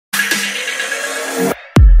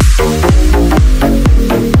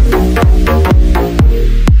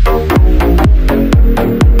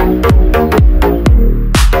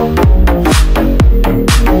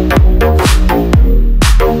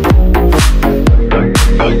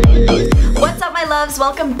loves,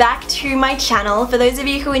 welcome back to my channel. For those of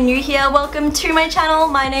you who are new here, welcome to my channel.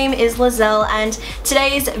 My name is Lizelle and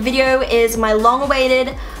today's video is my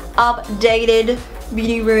long-awaited, updated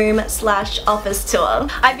beauty room slash office tour.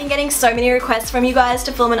 I've been getting so many requests from you guys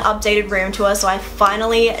to film an updated room tour, so I've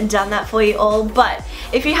finally done that for you all. But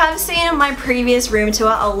if you have seen my previous room tour,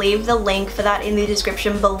 I'll leave the link for that in the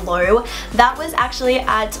description below. That was actually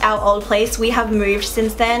at our old place. We have moved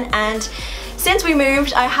since then, and since we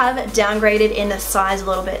moved, I have downgraded in size a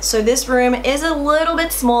little bit. So this room is a little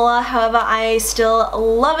bit smaller, however, I still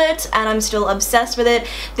love it and I'm still obsessed with it.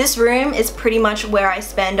 This room is pretty much where I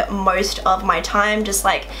spend most of my time, just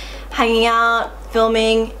like hanging out,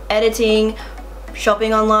 filming, editing,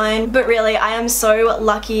 shopping online. But really, I am so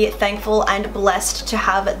lucky, thankful, and blessed to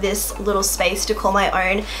have this little space to call my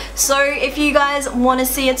own. So if you guys want to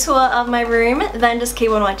see a tour of my room, then just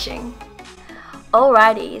keep on watching.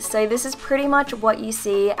 Alrighty, so this is pretty much what you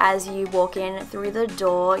see as you walk in through the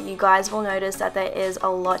door. You guys will notice that there is a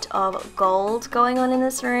lot of gold going on in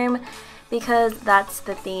this room because that's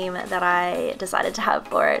the theme that I decided to have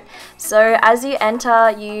for it. So as you enter,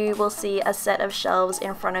 you will see a set of shelves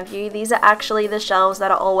in front of you. These are actually the shelves that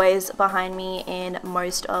are always behind me in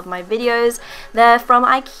most of my videos. They're from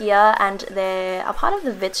IKEA and they're a part of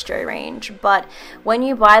the Vitstro range, but when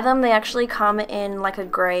you buy them, they actually come in like a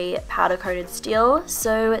grey powder coated steel,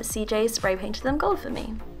 so CJ spray painted them gold for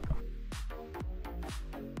me.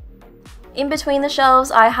 In between the shelves,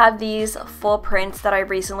 I have these 4 prints that I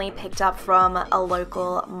recently picked up from a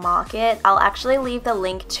local market. I'll actually leave the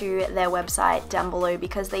link to their website down below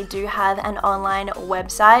because they do have an online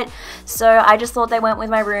website. So I just thought they went with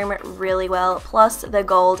my room really well, plus they're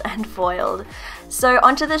gold and foiled. So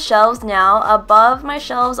onto the shelves now. Above my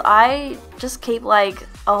shelves, I just keep like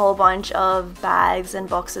a whole bunch of bags and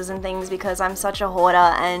boxes and things because I'm such a hoarder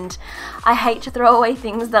and I hate to throw away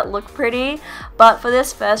things that look pretty. But for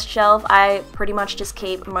this first shelf, I pretty much just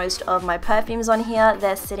keep most of my perfumes on here.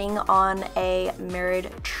 They're sitting on a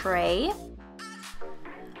mirrored tray.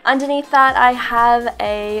 Underneath that, I have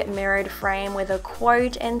a mirrored frame with a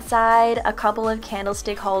quote inside, a couple of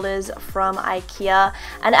candlestick holders from IKEA,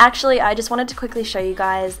 and actually I just wanted to quickly show you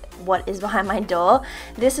guys what is behind my door.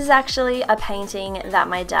 This is actually a painting that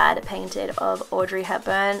my dad painted of Audrey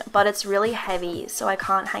Hepburn, but it's really heavy, so I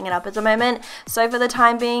can't hang it up at the moment, so for the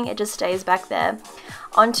time being it just stays back there.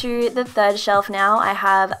 Onto the third shelf now, I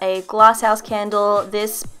have a glasshouse candle.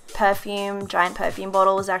 This giant perfume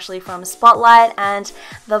bottle was actually from Spotlight and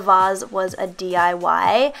the vase was a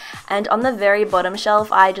DIY. And on the very bottom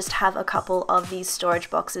shelf, I just have a couple of these storage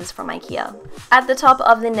boxes from IKEA. At the top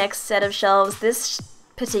of the next set of shelves, this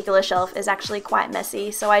particular shelf is actually quite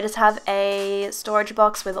messy, so I just have a storage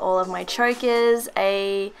box with all of my chokers,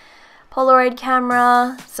 a Polaroid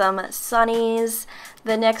camera, some sunnies.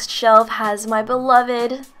 The next shelf has my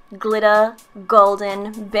beloved glitter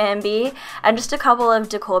golden Bambi and just a couple of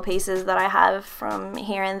decor pieces that I have from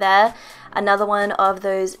here and there. Another one of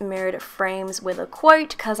those mirrored frames with a quote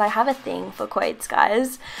because I have a thing for quotes,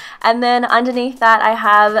 guys. And then underneath that I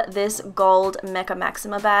have this gold Mecca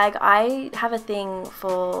Maxima bag. I have a thing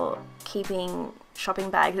for keeping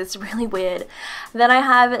shopping bags, it's really weird. Then I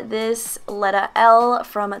have this letter L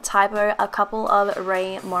from Typo, a couple of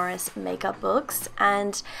Ray Morris makeup books,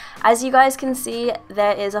 and as you guys can see,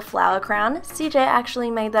 there is a flower crown. CJ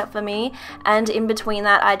actually made that for me, and in between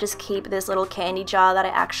that I just keep this little candy jar that I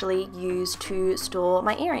actually use to store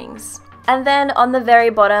my earrings. And then on the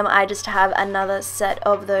very bottom, I just have another set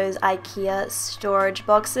of those IKEA storage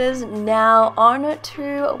boxes. Now on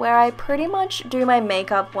to where I pretty much do my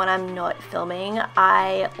makeup when I'm not filming.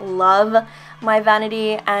 I love my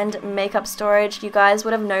vanity and makeup storage. You guys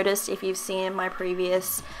would have noticed if you've seen my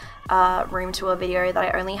previous room tour video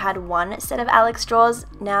that I only had 1 set of Alex drawers.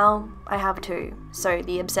 Now I have 2, so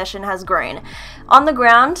the obsession has grown. On the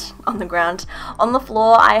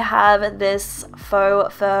floor I have this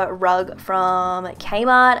faux fur rug from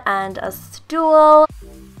Kmart and a stool.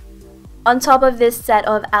 On top of this set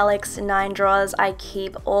of Alex 9 drawers, I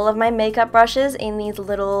keep all of my makeup brushes in these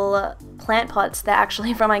little plant pots. They're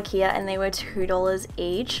actually from IKEA and they were $2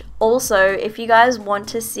 each. Also, if you guys want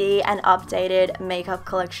to see an updated makeup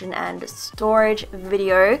collection and storage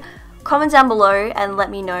video, comment down below and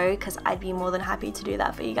let me know because I'd be more than happy to do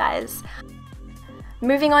that for you guys.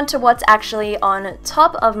 Moving on to what's actually on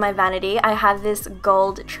top of my vanity, I have this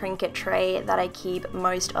gold trinket tray that I keep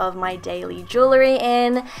most of my daily jewelry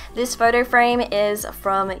in. This photo frame is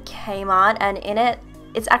from Kmart and in it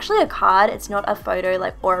It's actually a card. It's not a photo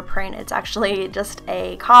like or a print. It's actually just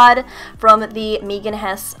a card from the Megan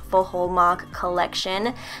Hess for Hallmark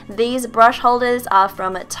collection. These brush holders are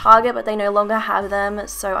from Target, but they no longer have them,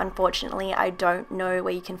 so unfortunately I don't know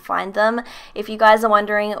where you can find them. If you guys are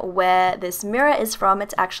wondering where this mirror is from,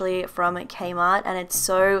 it's actually from Kmart, and it's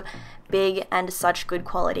so big and such good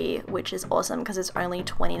quality, which is awesome because it's only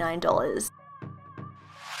 $29.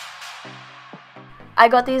 I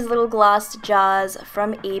got these little glass jars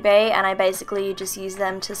from eBay, and I basically just use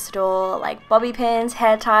them to store like bobby pins,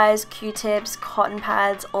 hair ties, Q-tips, cotton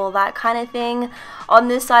pads, all that kind of thing. On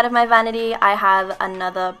this side of my vanity, I have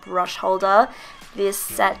another brush holder, this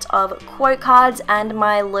set of quote cards, and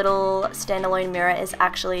my little standalone mirror is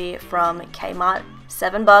actually from Kmart,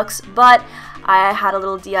 $7, but I had a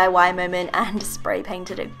little DIY moment and spray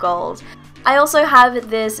painted it gold. I also have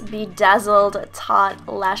this bedazzled Tarte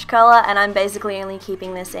lash curler, and I'm basically only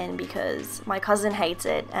keeping this in because my cousin hates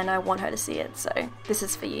it and I want her to see it, so this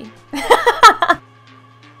is for you.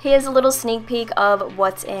 Here's a little sneak peek of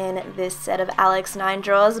what's in this set of Alex 9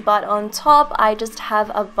 drawers, but on top I just have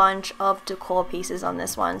a bunch of decor pieces on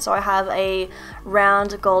this one. So I have a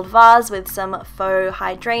round gold vase with some faux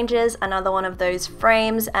hydrangeas, another one of those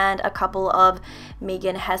frames, and a couple of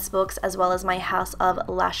Megan Hess books, as well as my House of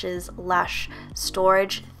Lashes lash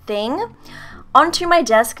storage thing. Onto my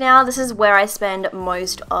desk now. This is where I spend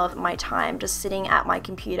most of my time, just sitting at my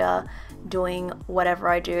computer doing whatever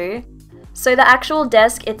I do. So the actual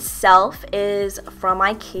desk itself is from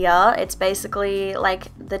IKEA. It's basically like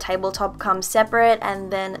the tabletop comes separate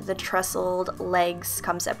and then the trestled legs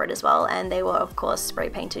come separate as well, and they were of course spray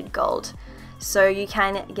painted gold. So you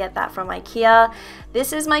can get that from IKEA.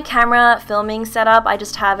 This is my camera filming setup. I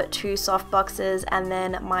just have 2 soft boxes and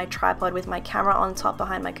then my tripod with my camera on top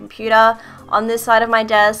behind my computer. On this side of my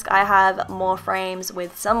desk, I have more frames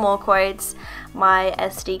with some more quotes. My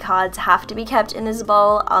SD cards have to be kept in this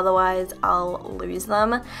bowl, otherwise I'll lose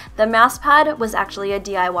them. The mouse pad was actually a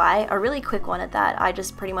DIY, a really quick one at that. I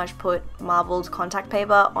just pretty much put marbled contact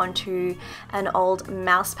paper onto an old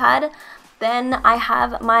mouse pad. Then I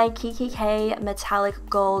have my KKK metallic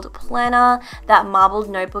gold planner. That marbled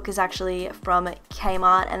notebook is actually from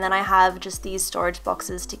Kmart, and then I have just these storage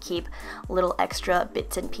boxes to keep little extra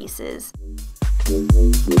bits and pieces.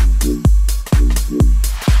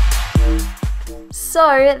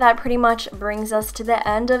 So that pretty much brings us to the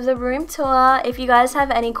end of the room tour. If you guys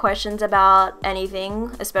have any questions about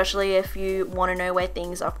anything, especially if you want to know where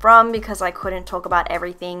things are from, because I couldn't talk about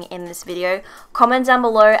everything in this video, comment down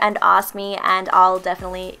below and ask me, and I'll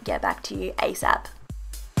definitely get back to you ASAP.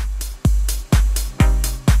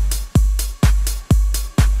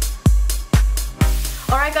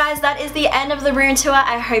 Alright guys, that is the end of the room tour.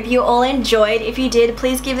 I hope you all enjoyed. If you did,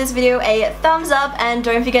 please give this video a thumbs up and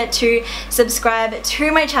don't forget to subscribe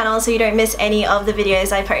to my channel so you don't miss any of the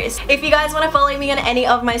videos I post. If you guys want to follow me on any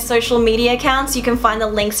of my social media accounts, you can find the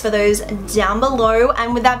links for those down below.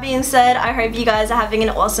 And with that being said, I hope you guys are having an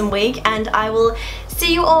awesome week, and I will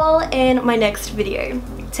see you all in my next video.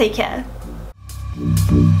 Take care.